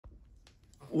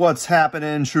What's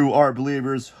happening, true art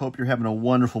believers? Hope you're having a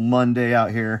wonderful Monday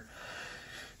out here.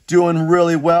 Doing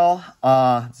really well.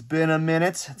 It's been a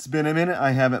minute.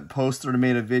 I haven't posted or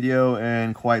made a video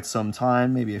in quite some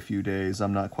time. Maybe a few days.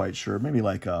 I'm not quite sure. Maybe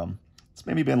like it's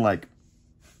maybe been like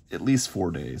at least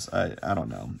 4 days. I don't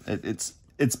know.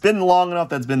 It's been long enough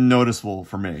that's been noticeable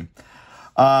for me.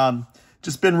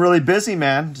 Just been really busy,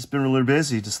 man. Just been really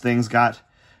busy. Just things got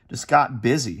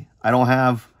busy.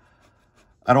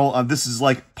 This is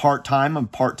like part-time. I'm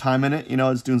part-time in it. You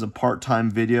know, it's doing some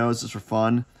part-time videos just for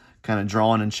fun, kind of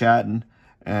drawing and chatting.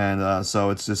 And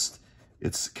so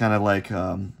it's kind of like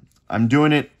I'm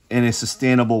doing it in a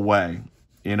sustainable way,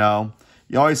 you know?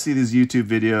 You always see these YouTube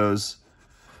videos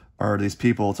or these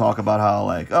people talk about how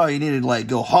like, oh, you need to like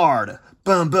go hard.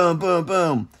 Boom, boom, boom,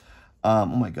 boom. Oh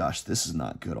my gosh, this is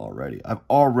not good already. I've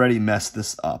already messed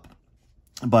this up.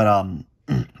 But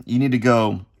you need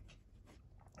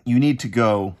to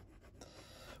go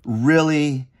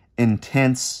really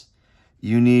intense.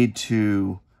 You need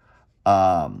to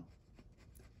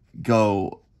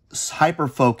go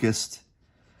hyper-focused,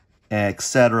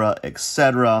 etc.,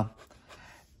 etc.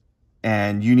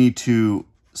 And you need to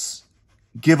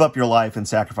give up your life and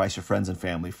sacrifice your friends and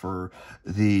family for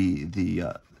the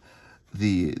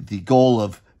goal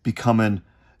of becoming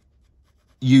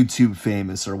YouTube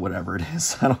famous or whatever it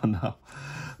is. I don't know.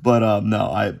 But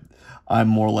no, I'm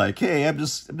more like, hey, I'm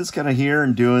just kind of here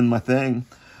and doing my thing.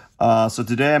 So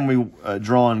today I'm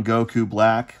drawing Goku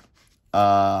Black,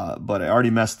 but I already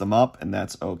messed them up, and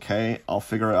that's okay. I'll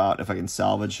figure out if I can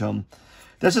salvage them.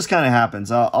 That just kind of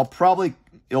happens. It'll probably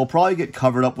get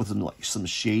covered up with some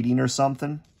shading or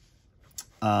something.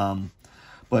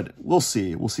 But we'll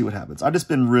see. We'll see what happens. I've just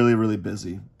been really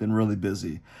busy.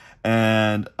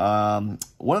 And one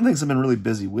of the things I've been really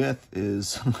busy with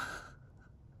is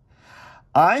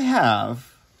I have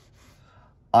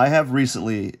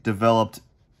recently developed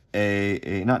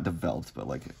not developed, but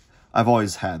like I've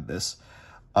always had this,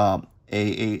 a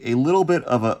little bit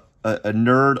of a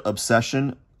nerd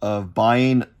obsession of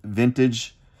buying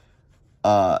vintage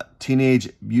Teenage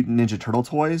Mutant Ninja Turtle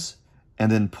toys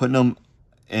and then putting them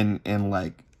in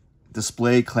like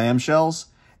display clamshells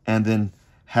and then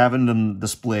having them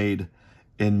displayed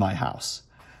in my house.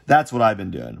 That's what I've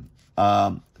been doing.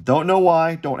 Don't know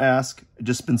why, don't ask. It's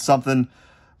just been something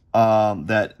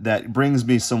that brings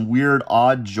me some weird,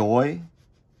 odd joy.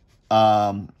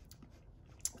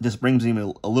 Just brings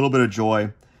me a little bit of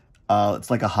joy. It's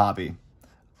like a hobby.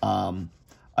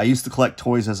 I used to collect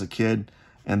toys as a kid,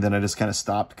 and then I just kind of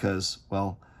stopped because,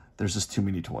 well, there's just too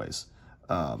many toys.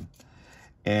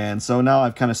 And so now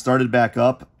I've kind of started back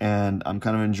up, and I'm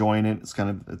kind of enjoying it.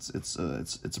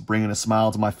 It's bringing a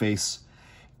smile to my face,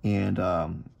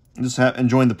 and just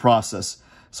enjoying the process.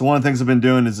 So one of the things I've been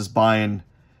doing is just buying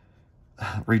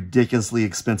ridiculously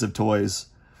expensive toys.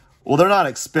 Well, they're not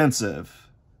expensive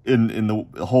in the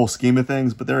whole scheme of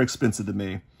things, but they're expensive to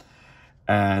me,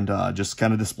 and just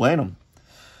kind of displaying them.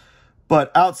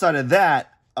 But outside of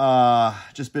that,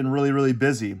 just been really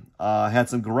busy. Had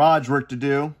some garage work to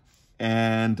do,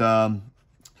 and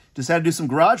just had to do some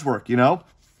garage work, you know?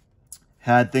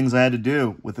 Had things I had to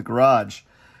do with the garage.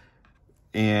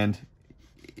 And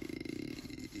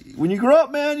when you grow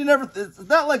up, man, it's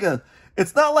not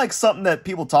like something that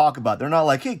people talk about. They're not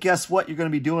like, hey, guess what you're going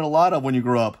to be doing a lot of when you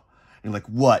grow up? And you're like,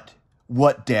 what?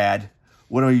 What, Dad?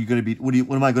 What am I going to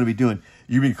be doing?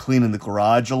 You're going to be cleaning the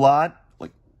garage a lot?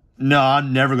 Like, no,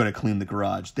 I'm never going to clean the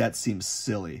garage. That seems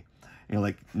silly. And you're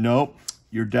like, nope,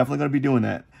 you're definitely going to be doing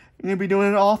that. You're going to be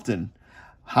doing it often.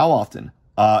 How often?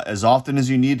 As often as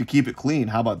you need to keep it clean.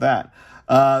 How about that?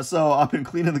 So I've been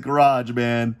cleaning the garage,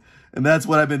 man. And that's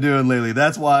what I've been doing lately.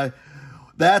 That's why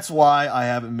I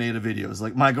haven't made a video. It's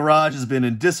like my garage has been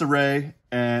in disarray,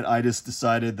 and I just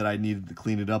decided that I needed to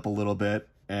clean it up a little bit.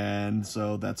 And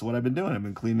so that's what I've been doing. I've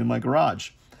been cleaning my garage.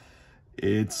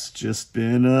 It's just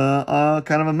been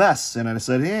kind of a mess. And I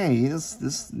said, hey,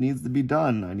 this needs to be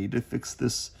done. I need to fix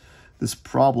this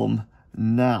problem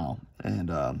now.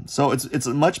 And so it's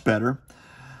much better.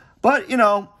 But, you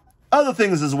know, other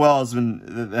things as well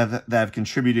that have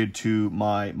contributed to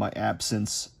my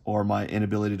absence or my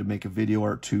inability to make a video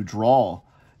or to draw.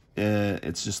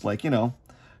 It's just like, you know,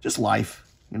 just life.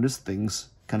 And just things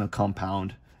kind of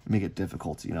compound and make it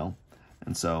difficult, you know.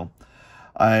 And so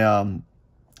I'm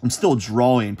still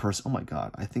drawing Oh my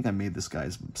God, I think I made this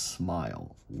guy's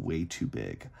smile way too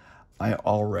big. I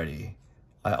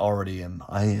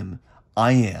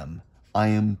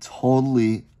am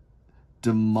totally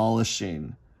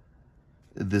demolishing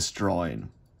this drawing.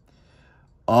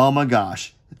 Oh my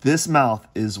gosh, this mouth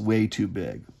is way too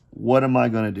big. What am I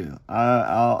gonna do?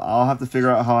 I'll have to figure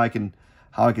out how I can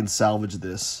how I can salvage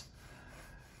this.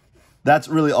 That's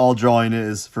really all drawing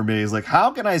is for me. Is like,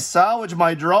 how can I salvage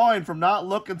my drawing from not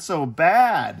looking so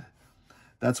bad?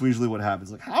 That's usually what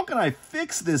happens. Like, how can I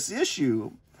fix this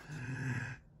issue?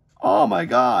 Oh my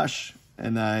gosh.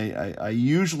 And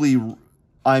I'm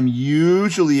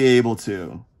usually able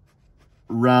to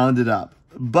round it up.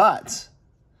 But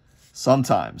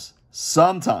sometimes it's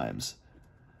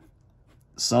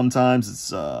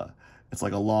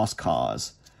like a lost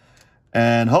cause.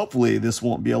 And hopefully this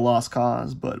won't be a lost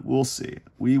cause, but we'll see.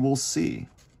 We will see.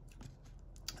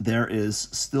 There is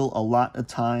still a lot of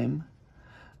time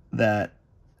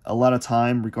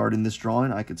regarding this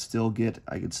drawing. I could still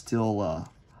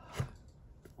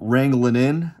wrangle it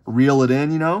in, reel it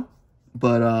in, you know.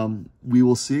 But we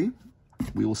will see.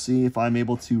 We will see if I'm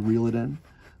able to reel it in.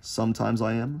 Sometimes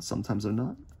I am, sometimes I'm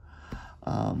not.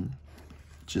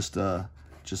 Just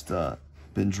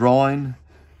been drawing,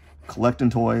 collecting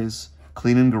toys,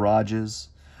 cleaning garages.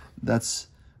 That's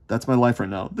my life right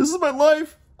now. This is my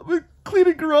life. I've been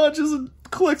cleaning garages and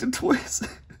collecting toys.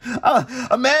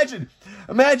 Imagine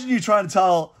you trying to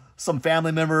tell some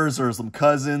family members or some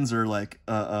cousins or like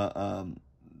your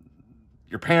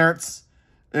parents,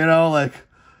 you know, like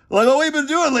what have you been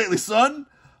doing lately, son?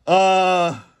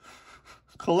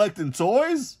 Collecting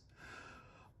toys?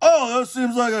 Oh, that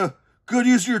seems like a good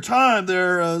use of your time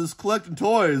there, just collecting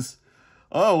toys.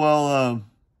 Oh, well,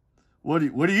 what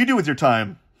do you do with your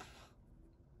time?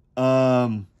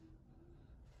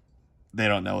 They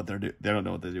don't know what they don't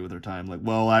know what they do with their time. Like,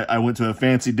 well, I went to a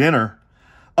fancy dinner.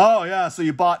 Oh, yeah, so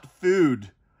you bought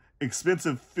food.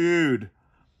 Expensive food.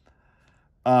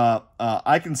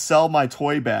 I can sell my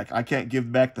toy back. I can't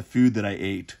give back the food that I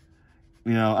ate.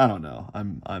 You know, I don't know.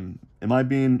 Am I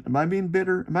being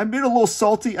bitter? Am I being a little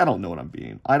salty? I don't know what I'm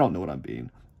being.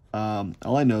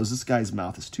 All I know is this guy's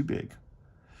mouth is too big.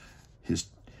 His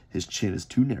chin is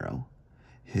too narrow.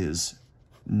 His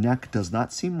neck does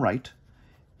not seem right.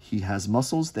 He has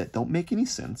muscles that don't make any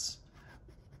sense.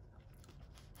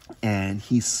 And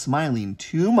he's smiling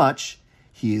too much.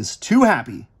 He is too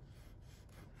happy.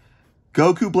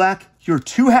 Goku Black, you're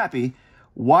too happy.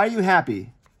 Why are you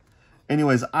happy?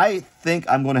 Anyways, I think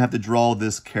I'm going to have to draw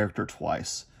this character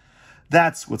twice.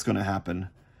 That's what's going to happen.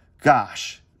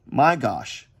 Gosh, my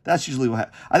gosh. That's usually what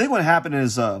happened. I think what happened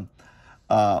is I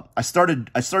started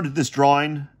this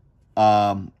drawing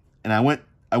and I went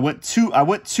too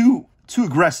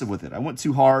aggressive with it. I went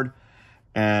too hard,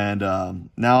 and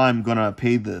now I'm gonna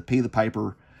pay the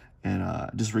piper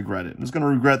and just regret it. I'm just gonna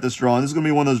regret this drawing. This is gonna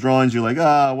be one of those drawings you're like,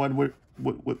 what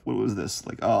was this?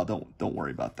 Like, oh, don't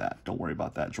worry about that. Don't worry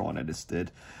about that drawing I just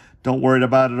did. Don't worry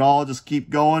about it at all. Just keep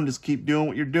going. Just keep doing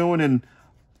what you're doing, and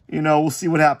you know, we'll see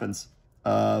what happens.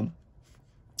 And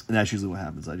that's usually what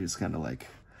happens. I just kind of like,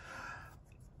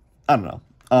 I don't know.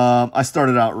 I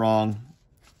started out wrong.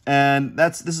 And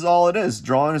this is all it is.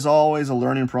 Drawing is always a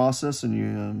learning process,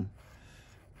 and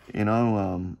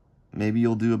maybe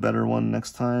you'll do a better one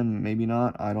next time. Maybe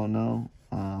not. I don't know.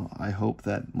 I hope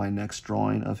that my next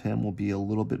drawing of him will be a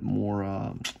little bit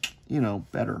more,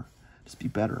 better. Just be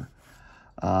better.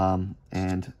 And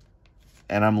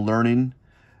I'm learning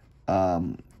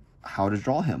how to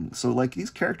draw him. So like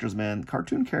these characters, man,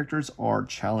 cartoon characters are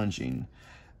challenging.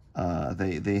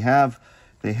 They have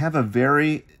a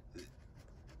very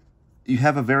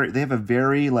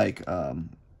like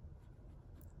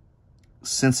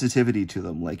sensitivity to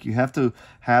them. Like you have to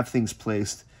have things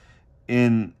placed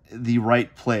in the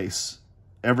right place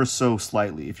ever so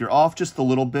slightly. If you're off just a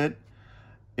little bit,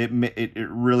 it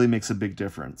really makes a big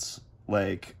difference.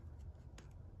 Like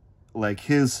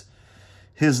his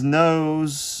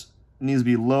nose needs to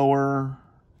be lower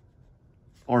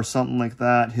or something like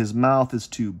that. His mouth is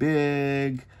too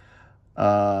big.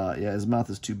 His mouth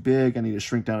is too big. I need to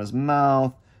shrink down his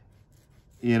mouth.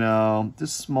 You know,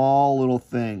 just small little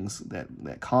things that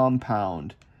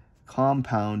compound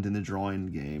in the drawing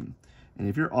game. And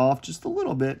if you're off just a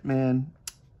little bit, man,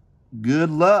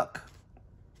 good luck.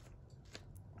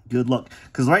 Good luck.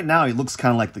 Because right now he looks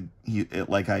kind of like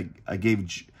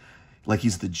like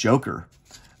he's the Joker.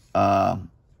 I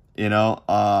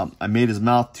made his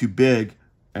mouth too big,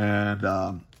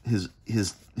 and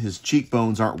his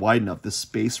cheekbones aren't wide enough. This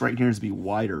space right here needs to be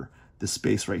wider. This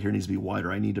space right here needs to be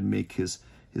wider. I need to make his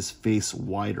face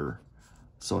wider.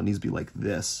 So it needs to be like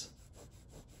this.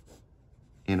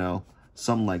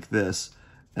 Something like this.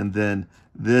 And then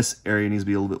this area needs to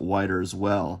be a little bit wider as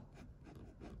well.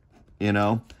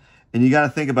 And you got to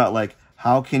think about like,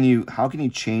 how can you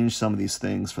change some of these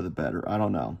things for the better? I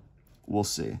don't know. We'll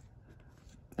see.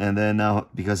 And then now,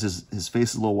 because his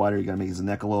face is a little wider, you got to make his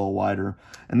neck a little wider.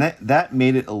 And that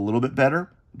made it a little bit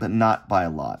better, but not by a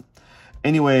lot.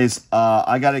 Anyways,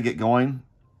 I got to get going.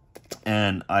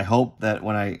 And I hope that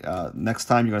when next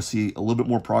time you're going to see a little bit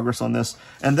more progress on this.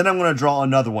 And then I'm going to draw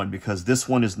another one because this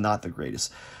one is not the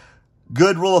greatest.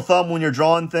 Good rule of thumb when you're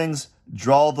drawing things,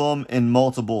 draw them in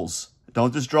multiples.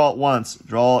 Don't just draw it once.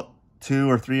 Draw it 2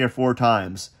 or 3 or 4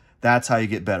 times. That's how you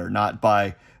get better, not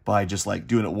by just like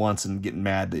doing it once and getting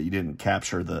mad that you didn't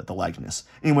capture the likeness.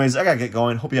 Anyways, I got to get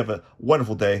going. Hope you have a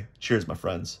wonderful day. Cheers, my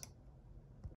friends.